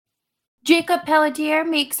Jacob Pelletier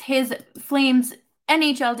makes his Flames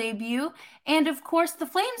NHL debut, and of course, the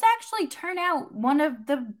Flames actually turn out one of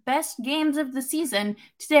the best games of the season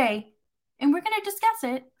today, and we're going to discuss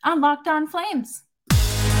it on Locked On Flames.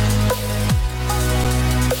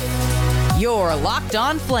 You're Locked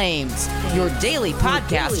On Flames, your daily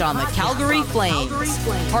podcast on the Calgary Flames.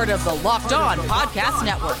 Part of the Locked On Podcast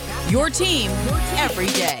Network, your team every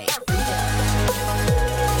day.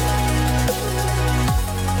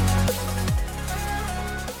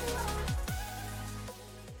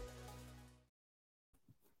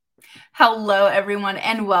 Hello, everyone,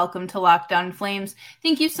 and welcome to Locked On Flames.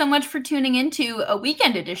 Thank you so much for tuning into a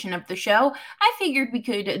weekend edition of the show. I figured we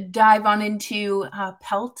could dive on into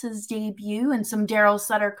Pelt's debut and some Daryl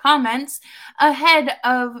Sutter comments ahead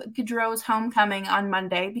of Gaudreau's homecoming on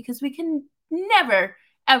Monday, because we can never,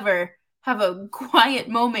 ever have a quiet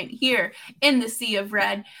moment here in the Sea of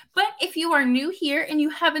Red. But if you are new here and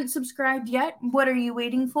you haven't subscribed yet, what are you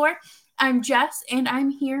waiting for? I'm Jess, and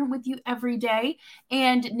I'm here with you every day.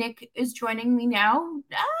 And Nick is joining me now.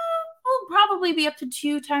 We'll probably be up to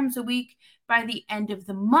 2 times a week by the end of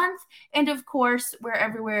the month. And of course, we're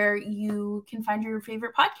everywhere you can find your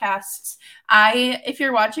favorite podcasts. If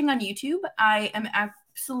you're watching on YouTube, I am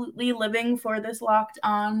absolutely living for this Locked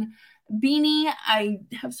On beanie. I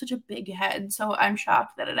have such a big head, so I'm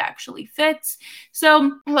shocked that it actually fits.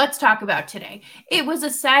 So let's talk about today. It was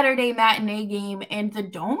a Saturday matinee game, and the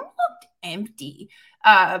Dome looked empty,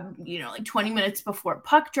 like 20 minutes before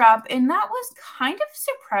puck drop. And that was kind of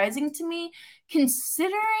surprising to me,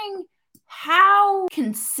 considering how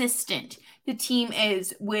consistent the team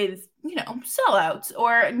is with, sellouts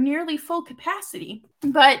or nearly full capacity.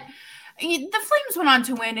 But the Flames went on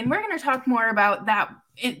to win, and we're going to talk more about that,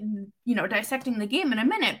 dissecting the game in a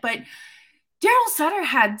minute. But Daryl Sutter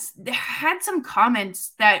had some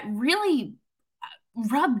comments that really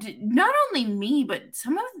rubbed not only me, but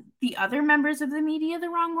some of the other members of the media the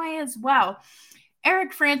wrong way as well.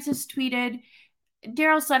 Eric Francis tweeted,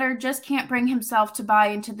 "Daryl Sutter just can't bring himself to buy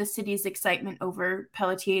into the city's excitement over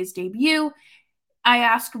Pelletier's debut. I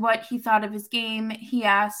asked what he thought of his game. He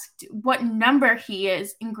asked what number he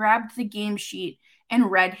is and grabbed the game sheet and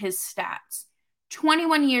read his stats.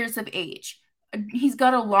 21 years of age. He's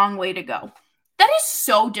got a long way to go." That is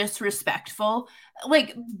so disrespectful.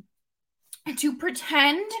 Like, to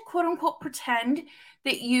pretend, quote unquote, pretend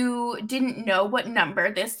that you didn't know what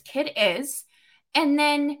number this kid is, and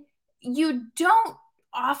then you don't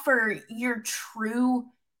offer your true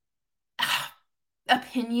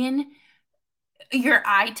opinion, your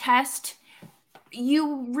eye test.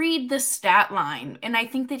 You read the stat line, and I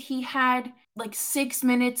think that he had like 6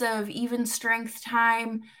 minutes of even strength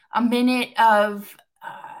time, a minute of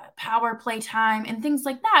power play time, and things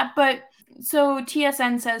like that. But so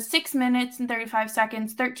TSN says 6 minutes and 35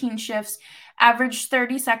 seconds, 13 shifts, averaged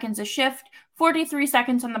 30 seconds a shift, 43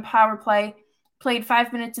 seconds on the power play, played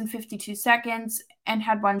 5 minutes and 52 seconds, and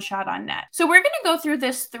had 1 shot on net. So we're going to go through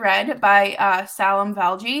this thread by Salim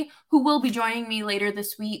Valji, who will be joining me later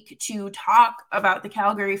this week to talk about the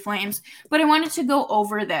Calgary Flames. But I wanted to go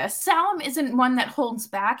over this. Salim isn't one that holds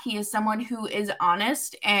back. He is someone who is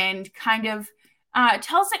honest and kind of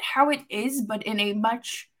tells it how it is, but in a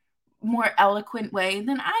much more eloquent way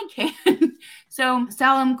than I can. So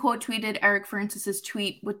Salim quote tweeted Eric Francis's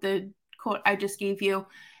tweet with the quote I just gave you.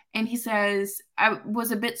 And he says, "I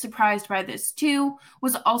was a bit surprised by this too.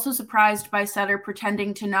 Was also surprised by Sutter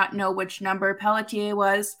pretending to not know which number Pelletier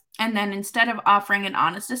was. And then instead of offering an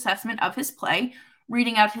honest assessment of his play,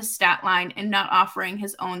 reading out his stat line and not offering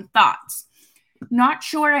his own thoughts. Not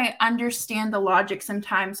sure I understand the logic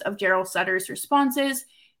sometimes of Daryl Sutter's responses.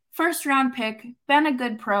 First round pick, been a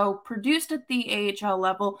good pro, produced at the AHL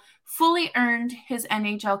level, fully earned his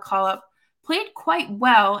NHL call-up, played quite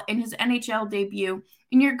well in his NHL debut,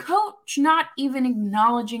 and your coach not even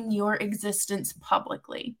acknowledging your existence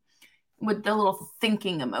publicly," with the little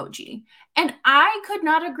thinking emoji. And I could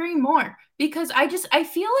not agree more, because I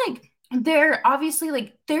feel like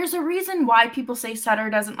there's a reason why people say Sutter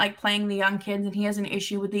doesn't like playing the young kids and he has an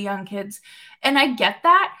issue with the young kids. And I get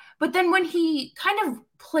that. But then when he kind of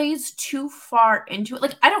plays too far into it,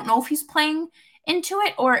 like, I don't know if he's playing into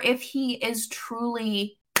it or if he is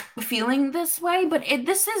truly feeling this way, but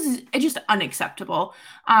this is just unacceptable.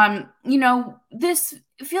 This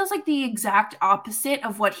feels like the exact opposite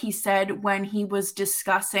of what he said when he was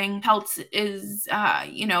discussing Pelt's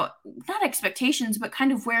not expectations, but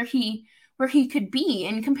kind of where he could be,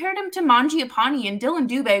 and compared him to Mangiapane and Dylan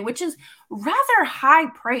Dubé, which is rather high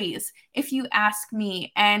praise, if you ask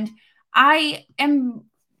me. And I am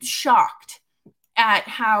shocked at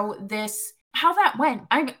how that went.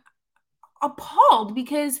 I'm appalled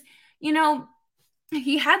because You know,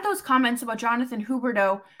 he had those comments about Jonathan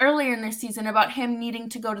Huberdeau earlier in this season about him needing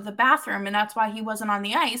to go to the bathroom, and that's why he wasn't on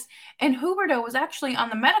the ice. And Huberdeau was actually on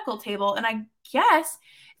the medical table, and I guess,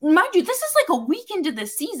 mind you, this is like a week into the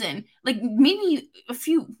season, like maybe a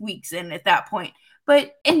few weeks in at that point.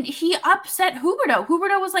 And he upset Huberdeau.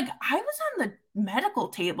 Huberdeau was like, I was on the medical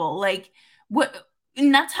table. Like, what?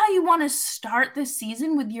 And that's how you want to start this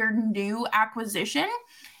season with your new acquisition?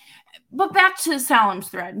 But back to Salem's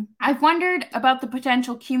thread. I've wondered about the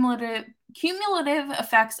potential cumulative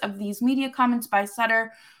effects of these media comments by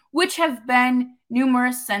Sutter, which have been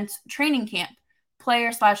numerous since training camp.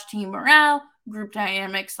 Player/team morale, group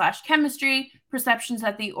dynamic/chemistry, perceptions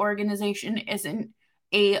that the organization isn't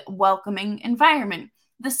a welcoming environment.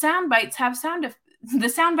 The sound bites have side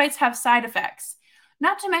effects.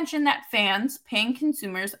 Not to mention that fans, paying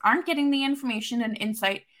consumers, aren't getting the information and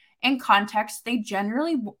insight and context they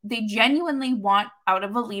genuinely want out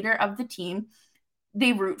of a leader of the team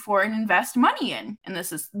they root for and invest money in. And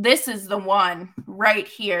this is the one right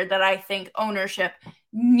here that I think ownership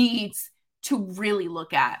needs to really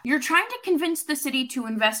look at. You're trying to convince the city to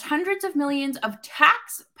invest hundreds of millions of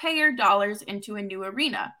taxpayer dollars into a new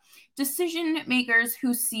arena. Decision makers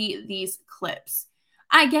who see these clips.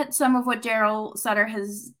 I get some of what Daryl Sutter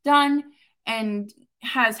has done and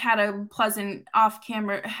has had plenty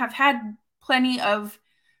of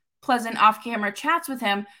pleasant off-camera chats with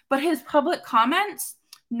him, but his public comments,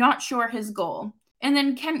 not sure his goal. And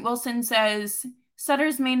then Kent Wilson says,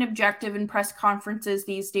 Sutter's main objective in press conferences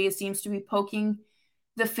these days seems to be poking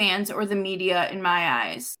the fans or the media in my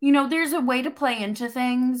eyes. There's a way to play into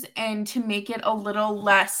things and to make it a little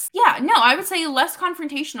less, I would say less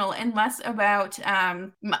confrontational and less about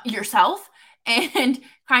yourself, and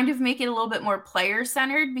kind of make it a little bit more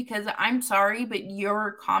player-centered, because I'm sorry, but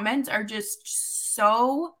your comments are just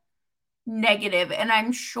so negative, and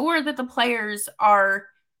I'm sure that the players are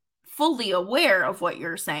fully aware of what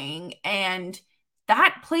you're saying, and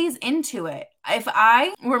that plays into it. If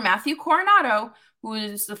I were Matthew Coronato, who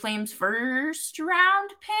is the Flames' first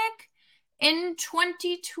round pick in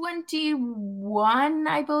 2021,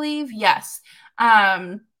 I believe. Yes.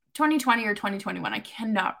 2020 or 2021. I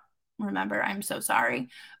cannot remember. I'm so sorry.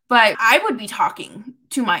 But I would be talking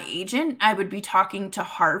to my agent. I would be talking to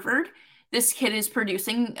Harvard. This kid is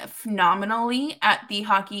producing phenomenally at the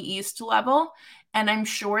Hockey East level, and I'm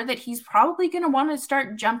sure that he's probably going to want to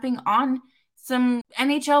start jumping on some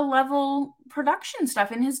NHL level production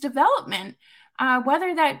stuff in his development,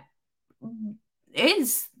 whether that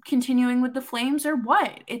is continuing with the Flames or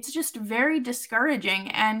what. It's just very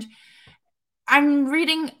discouraging. And I'm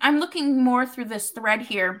looking more through this thread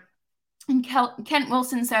here. And Kent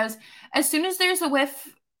Wilson says, as soon as there's a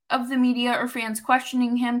whiff of the media or fans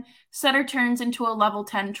questioning him, Sutter turns into a level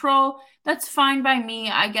 10 troll. That's fine by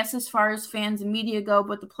me, I guess, as far as fans and media go,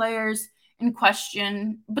 but the player in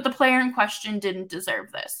question didn't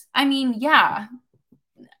deserve this. I mean, yeah,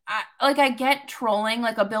 I get trolling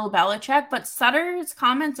like a Bill Belichick, but Sutter's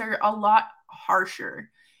comments are a lot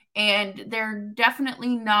harsher, and they're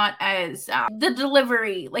definitely not as the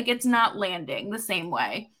delivery, like it's not landing the same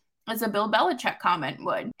way as a Bill Belichick comment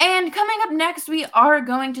would. And coming up next, we are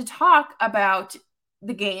going to talk about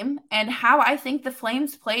the game and how I think the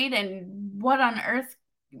Flames played and what on earth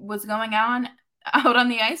was going on out on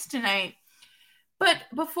the ice tonight. But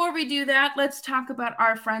before we do that, let's talk about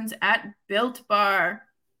our friends at Built Bar.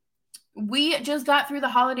 We just got through the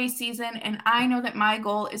holiday season, and I know that my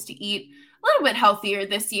goal is to eat a little bit healthier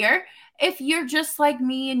this year. If you're just like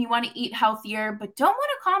me and you want to eat healthier but don't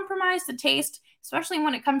want to compromise the taste, especially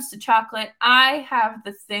when it comes to chocolate, I have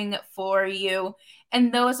the thing for you,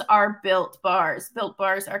 and those are Built Bars. Built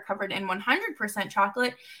Bars are covered in 100%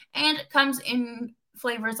 chocolate and it comes in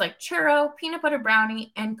flavors like churro, peanut butter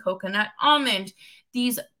brownie, and coconut almond.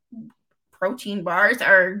 These protein bars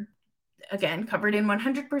are, again, covered in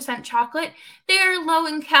 100% chocolate. They are low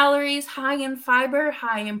in calories, high in fiber,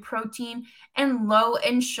 high in protein, and low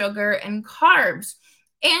in sugar and carbs.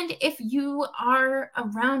 And if you are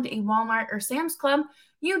around a Walmart or Sam's Club,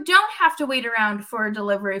 you don't have to wait around for a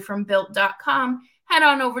delivery from Built.com. Head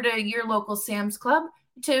on over to your local Sam's Club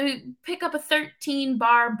to pick up a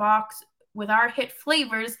 13-bar box with our hit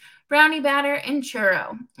flavors, brownie batter and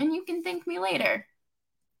churro. And you can thank me later.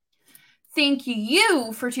 Thank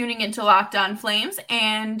you for tuning into Locked On Flames,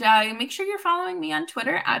 and make sure you're following me on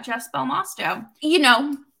Twitter at Jess Belmosto.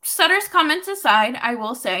 Sutter's comments aside, I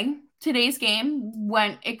will say today's game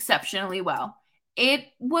went exceptionally well. It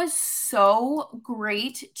was so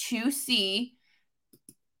great to see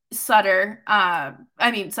Pelletier out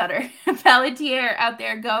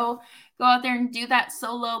there go out there and do that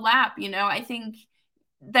solo lap. I think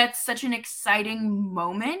that's such an exciting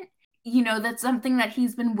moment. That's something that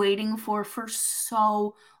he's been waiting for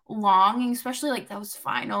so long, and especially like those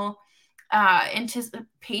final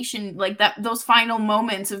anticipation, like those final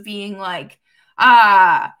moments of being like,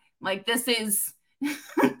 like this is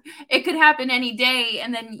it could happen any day.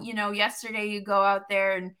 And then, yesterday you go out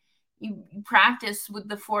there and you practice with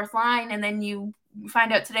the fourth line, and then you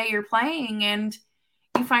find out today you're playing, and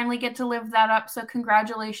you finally get to live that up. So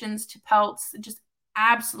congratulations to Peltz. Just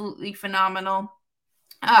absolutely phenomenal.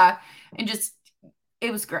 And just,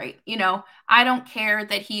 it was great. I don't care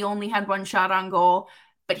that he only had one shot on goal,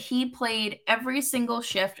 but he played every single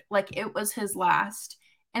shift like it was his last.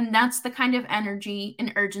 And that's the kind of energy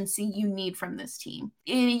and urgency you need from this team.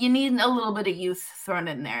 You need a little bit of youth thrown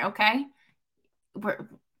in there, okay?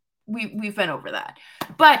 We've been over that.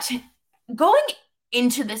 But going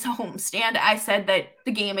into this homestand, I said that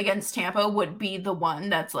the game against Tampa would be the one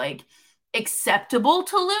that's like acceptable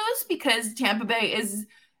to lose, because Tampa Bay is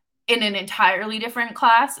in an entirely different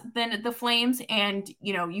class than the Flames. And,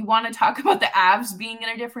 you want to talk about the Avs being in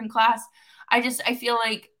a different class. I feel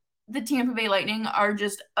like the Tampa Bay Lightning are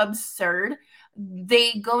just absurd.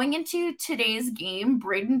 Going into today's game,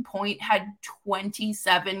 Braden Point had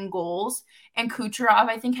 27 goals, and Kucherov,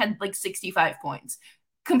 I think, had like 65 points,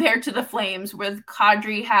 compared to the Flames, where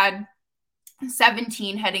Kadri had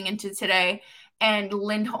 17 heading into today, and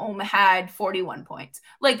Lindholm had 41 points.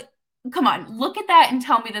 Like, come on, look at that and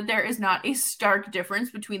tell me that there is not a stark difference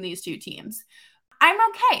between these two teams. I'm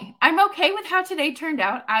okay. I'm okay with how today turned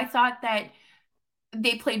out. I thought that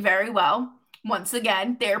they played very well. Once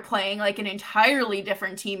again, they're playing like an entirely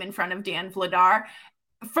different team in front of Dan Vladar.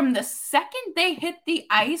 From the second they hit the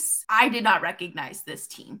ice, I did not recognize this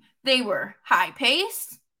team. They were high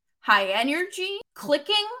pace, high energy,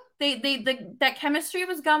 clicking. That chemistry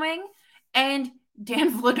was going, and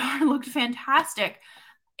Dan Vladar looked fantastic.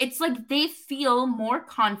 It's like they feel more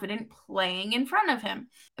confident playing in front of him.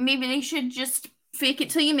 Maybe they should just fake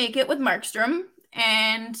it till you make it with Markstrom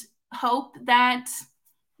and hope that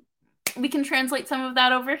we can translate some of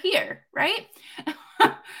that over here, right?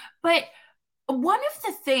 But one of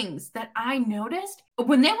the things that I noticed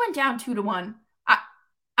when they went down 2-1,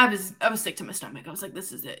 I was sick to my stomach. I was like,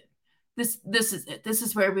 this is it. This is it. This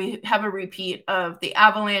is where we have a repeat of the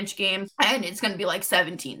Avalanche game, and it's going to be like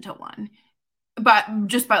 17-1. But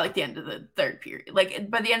just by like the end of the third period, like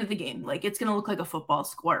by the end of the game, like it's going to look like a football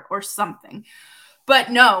score or something.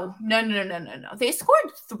 But no. They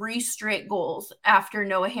scored 3 straight goals after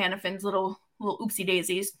Noah Hannifin's little oopsie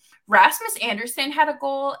daisies. Rasmus Andersson had a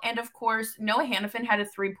goal, and of course, Noah Hannifin had a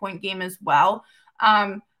 3-point game as well.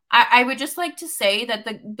 I would just like to say that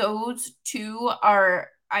those two are,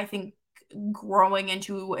 I think, growing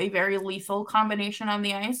into a very lethal combination on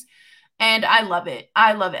the ice. And I love it.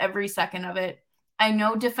 I love every second of it. I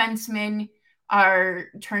know defensemen are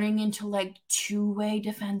turning into like two-way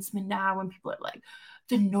defensemen now, when people are like,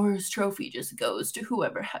 the Norris Trophy just goes to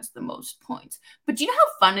whoever has the most points. But do you know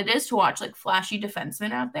how fun it is to watch like flashy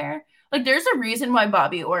defensemen out there? Like, there's a reason why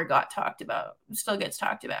Bobby Orr still gets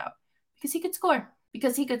talked about, because he could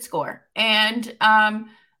score. And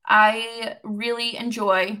I really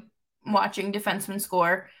enjoy watching defensemen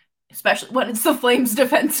score, especially when it's the Flames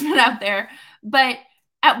defenseman out there. But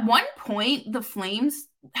at one point, the Flames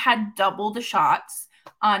had double the shots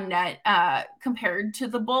on net compared to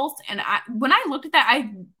the Bolts. And when I looked at that,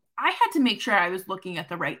 I had to make sure I was looking at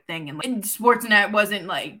the right thing. And Sportsnet wasn't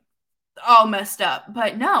like all messed up.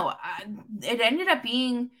 But no, it ended up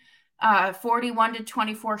being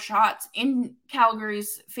 41-24 shots in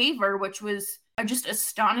Calgary's favor, which was just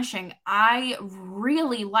astonishing. I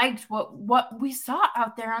really liked what we saw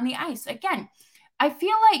out there on the ice. Again, I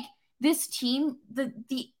feel like this team, the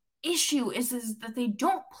issue is that they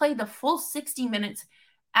don't play the full 60 minutes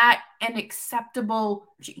at an acceptable,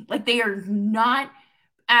 like they are not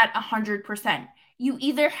at 100%. You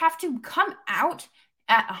either have to come out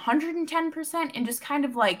at 110% and just kind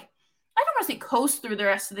of like, I don't want to say coast through the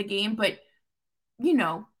rest of the game, but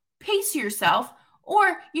pace yourself,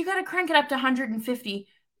 or you got to crank it up to 150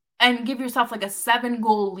 and give yourself like a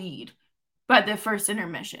 7-goal lead by the first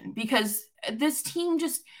intermission, because this team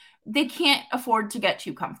they can't afford to get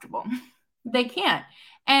too comfortable. They can't.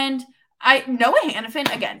 And Noah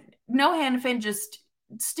Hannifin just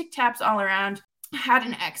stick taps all around, had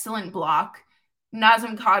an excellent block.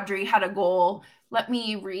 Nazem Kadri had a goal. Let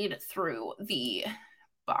me read through the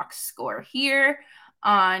box score here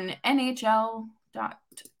on NHL.com.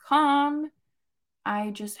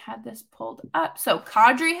 I just had this pulled up. So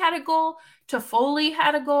Kadri had a goal. Toffoli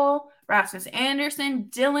had a goal. Rasmus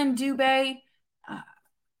Andersson, Dylan Dubé,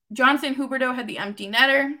 Jonathan Huberdeau had the empty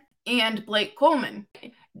netter. and Blake Coleman.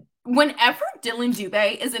 Whenever Dylan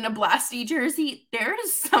Dubé is in a Blasty jersey, there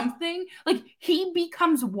is something, like, he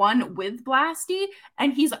becomes one with Blasty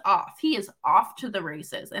and he's off. He is off to the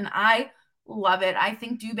races, and I love it. I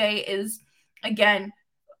think Dubé is, again,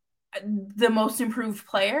 the most improved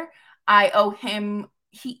player. I owe him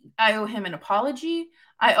an apology.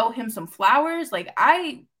 I owe him some flowers. Like,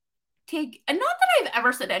 and not that I've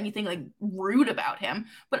ever said anything like rude about him,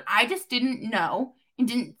 but I just didn't know and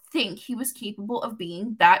didn't think he was capable of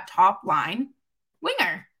being that top line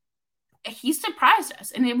winger. He surprised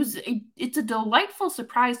us, and it's a delightful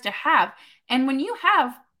surprise to have. And when you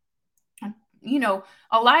have,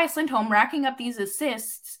 Elias Lindholm racking up these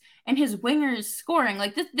assists and his wingers scoring,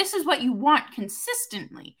 like, this is what you want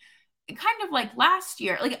consistently. Kind of like last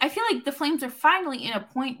year. Like, I feel like the Flames are finally in a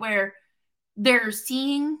point where they're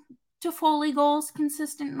seeing Toffoli goals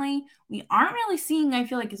consistently. We aren't really seeing, I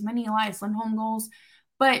feel like, as many Elias Lindholm goals,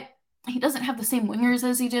 but he doesn't have the same wingers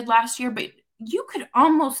as he did last year. But you could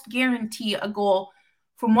almost guarantee a goal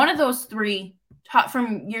from one of those three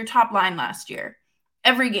from your top line last year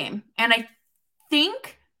every game. And I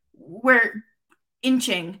think we're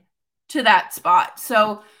inching to that spot.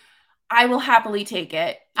 So I will happily take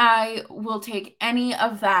it. I will take any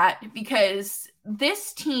of that, because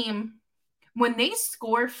this team, when they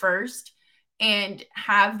score first and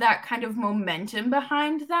have that kind of momentum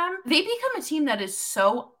behind them, they become a team that is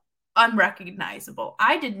so unrecognizable.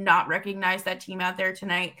 I did not recognize that team out there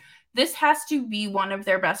tonight. This has to be one of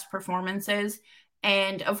their best performances,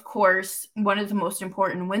 and of course, one of the most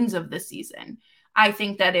important wins of the season. I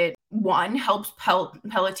think that it, one, helps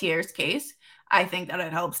Pelletier's case. I think that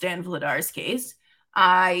it helps Dan Vladar's case.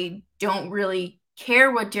 I don't really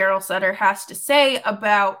care what Daryl Sutter has to say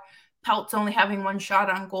about Peltz only having one shot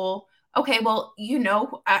on goal. Okay, well,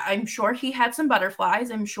 I'm sure he had some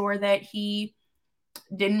butterflies. I'm sure that he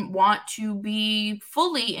didn't want to be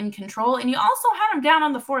fully in control. And you also had him down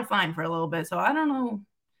on the fourth line for a little bit. So I don't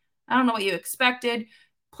know what you expected.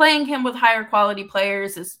 Playing him with higher quality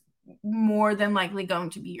players is more than likely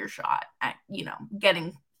going to be your shot at,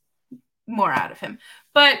 getting more out of him.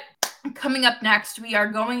 But coming up next, we are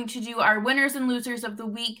going to do our winners and losers of the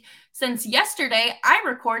week. Since yesterday, I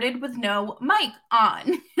recorded with no mic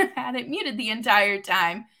on. I had it muted the entire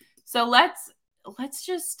time. So let's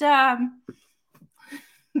just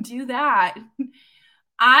do that.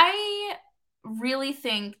 I really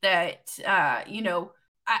think that,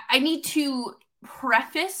 I need to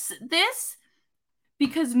preface this,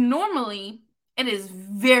 because normally it is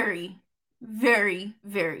very, very,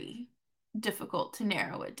 very difficult to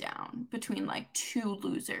narrow it down between like two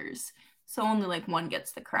losers. So only like one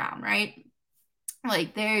gets the crown, right?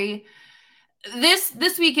 Like this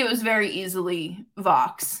week it was very easily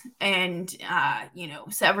Vox and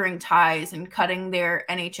severing ties and cutting their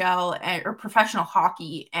NHL or professional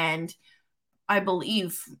hockey, and I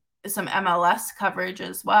believe some MLS coverage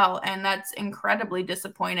as well, and that's incredibly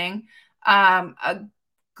disappointing. A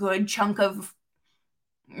good chunk of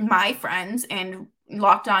my friends and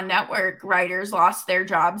Locked On Network writers lost their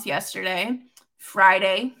jobs yesterday,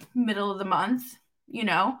 Friday, middle of the month.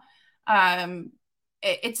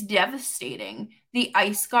 It's devastating. The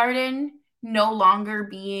Ice Garden no longer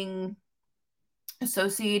being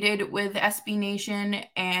associated with SB Nation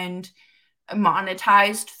and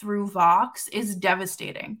monetized through Vox is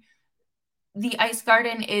devastating. The Ice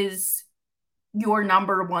Garden is your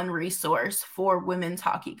number one resource for women's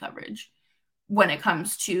hockey coverage when it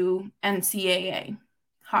comes to NCAA,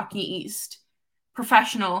 Hockey East,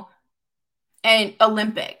 professional, and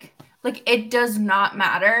Olympic. Like, it does not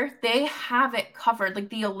matter. They have it covered. Like,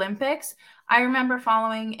 the Olympics, I remember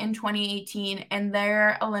following in 2018, and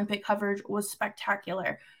their Olympic coverage was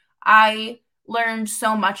spectacular. I learned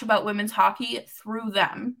so much about women's hockey through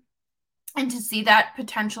them. And to see that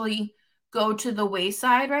potentially go to the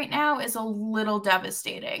wayside right now is a little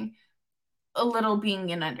devastating. A little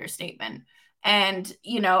being an understatement. And,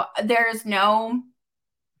 there is no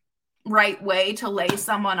right way to lay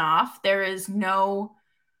someone off. There is no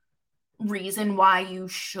reason why you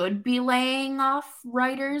should be laying off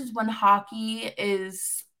writers when hockey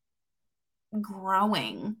is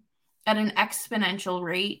growing at an exponential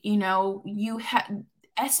rate. You had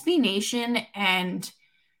SB Nation and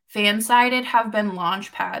Fansided have been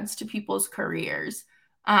launch pads to people's careers.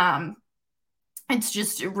 It's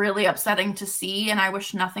just really upsetting to see, and I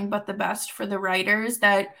wish nothing but the best for the writers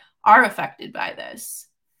that are affected by this.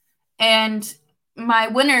 And my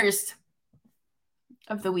winners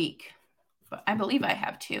of the week, I believe I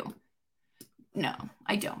have two. No,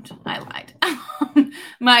 I don't. I lied.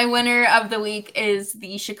 My winner of the week is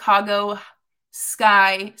the Chicago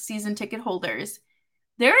Sky season ticket holders.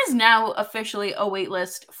 there is now officially a wait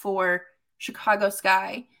list for Chicago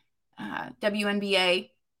Sky WNBA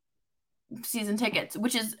season tickets,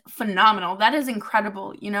 which is phenomenal. That is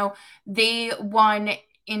incredible. You know, they won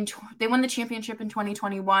the championship in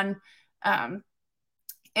 2021, and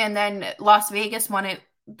then Las Vegas won it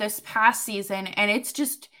this past season, and it's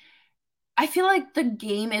just, I feel like the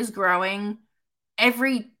game is growing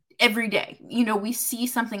every day. You know, we see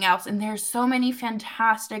something else, and there's so many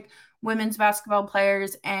fantastic women's basketball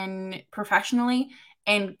players, and professionally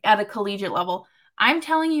and at a collegiate level. I'm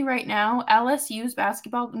telling you right now, LSU's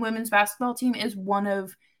women's basketball team is one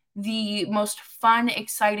of the most fun,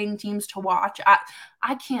 exciting teams to watch.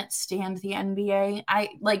 I can't stand the NBA.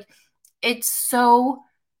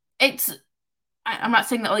 I'm not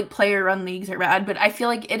saying that like player run leagues are bad, but I feel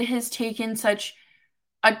like it has taken such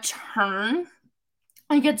a turn.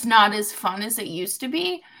 Like, it's not as fun as it used to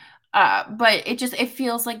be. But it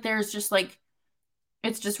feels like there's just like,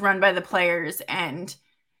 it's just run by the players, and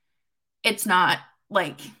it's not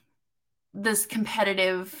like this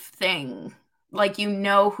competitive thing. Like, you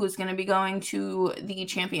know who's going to be going to the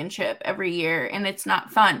championship every year, and it's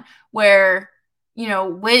not fun. Where, you know,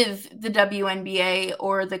 with the WNBA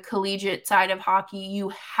or the collegiate side of hockey,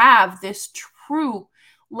 you have this true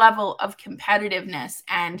level of competitiveness,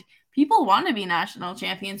 and people want to be national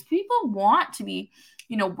champions. People want to be,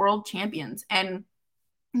 you know, world champions. And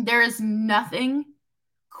there is nothing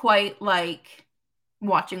quite like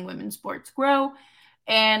watching women's sports grow.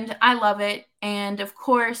 And I love it. And of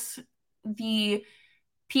course, the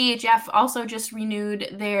PHF also just renewed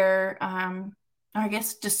their, I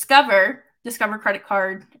guess, Discover credit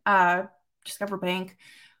card, Discover Bank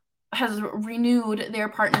has renewed their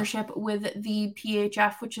partnership with the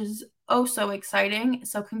PHF, which is oh so exciting.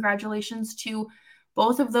 So congratulations to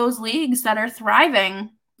both of those leagues that are thriving.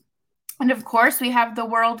 And of course, we have the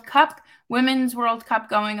World Cup, Women's World Cup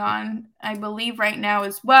going on, I believe, right now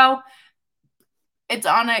as well. It's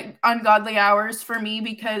on at ungodly hours for me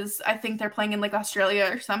because I think they're playing in like Australia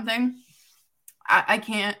or something. I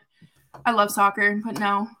can't. I love soccer, but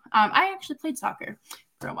no. I actually played soccer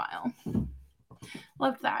for a while.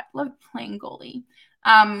 Loved that. Loved playing goalie.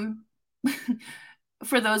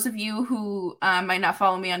 For those of you who might not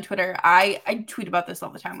follow me on Twitter, I tweet about this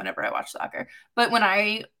all the time whenever I watch soccer. But when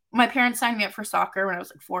my parents signed me up for soccer when I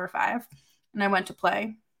was like 4 or 5, and I went to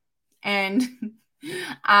play, and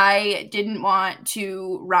I didn't want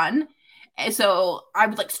to run. And so I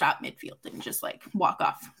would like stop midfield and just like walk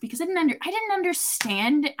off because I didn't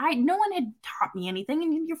understand. No one had taught me anything,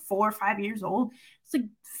 and you're 4 or 5 years old. It's like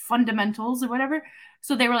fundamentals or whatever.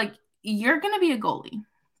 So they were like, "You're gonna be a goalie,"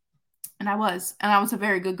 and I was a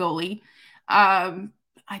very good goalie. I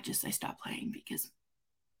stopped playing because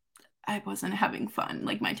I wasn't having fun.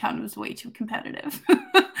 Like, my town was way too competitive,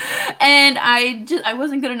 and I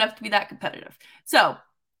wasn't good enough to be that competitive. So,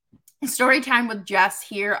 story time with Jess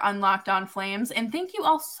here on Locked On Flames, and thank you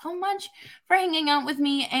all so much for hanging out with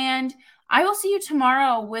me. And I will see you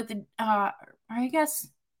tomorrow with, I guess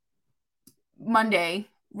Monday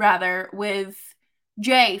rather, with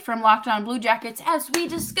Jay from Locked On Blue Jackets as we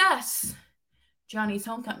discuss Johnny's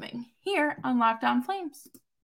homecoming here on Locked On Flames.